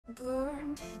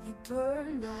Burn, you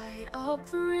burn, light up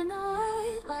in a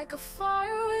light, like a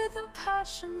fire with a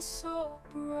passion so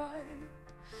bright.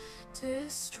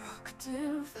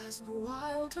 Destructive as a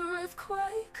wild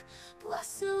earthquake,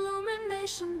 blessed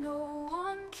illumination no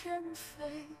one can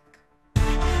fake.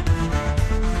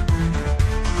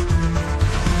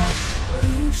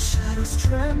 Leave shadows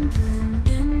trembling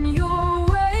in your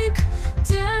wake,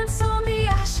 dance on the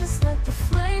ashes, let the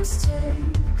flames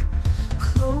take.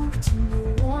 Cloaked in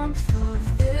the warmth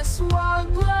of this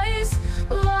wild blaze,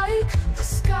 like the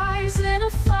skies in a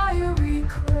fiery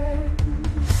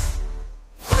craze.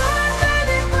 Burn,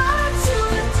 baby, burn till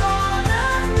the dawn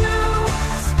anew.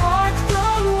 Spark the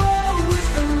world with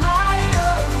the light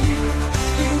of you.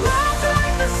 Erupt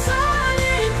like the sun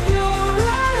in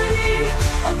purity,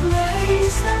 a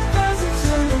blaze that burns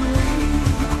eternally.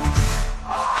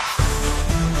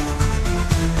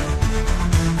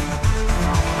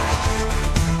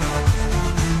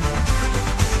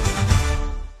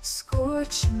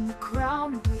 Scorching the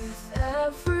ground with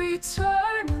every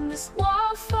turn, in this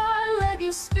wildfire let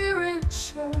your spirit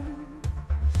churn.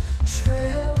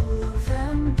 Trail of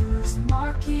embers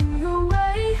marking your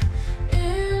way,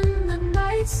 in the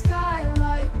night sky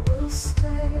light will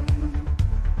stay.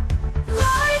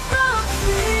 Like the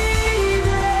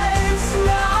phoenix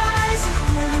rise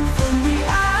again from the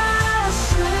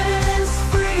ashes,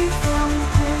 free from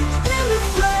pain. In the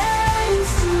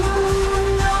flames do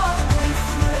not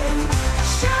refrain,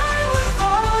 shine with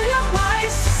all your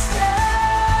might to stay.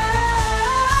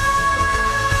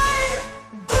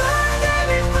 Burn,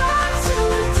 baby, burn till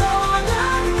the dawn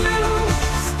anew.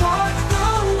 Spark the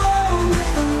world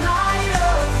with the light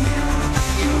of you.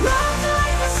 Erupt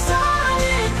like the sun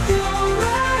in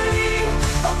purity,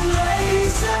 a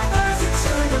blaze that burns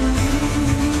eternally.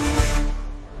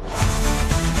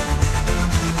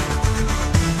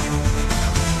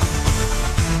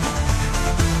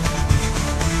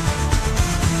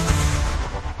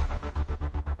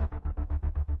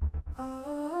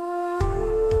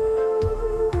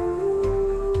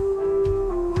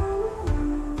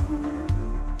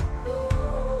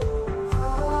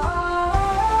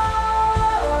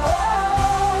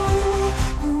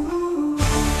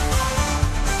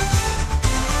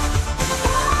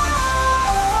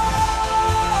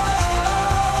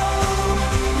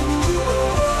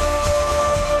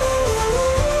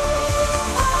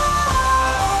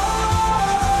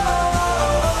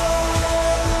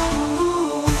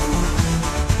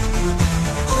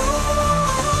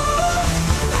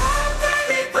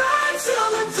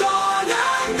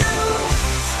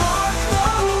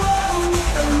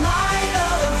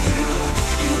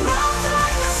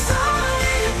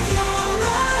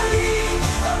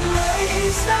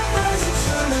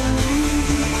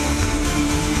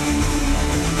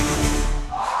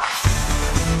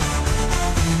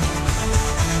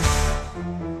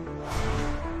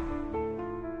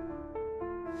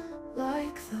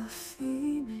 Like the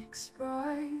phoenix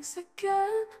rise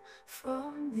again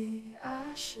from the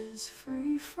ashes,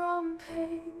 free from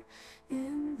pain.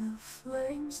 In the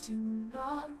flames do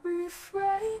not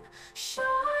refrain,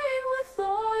 shine with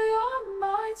all your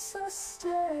might sustain.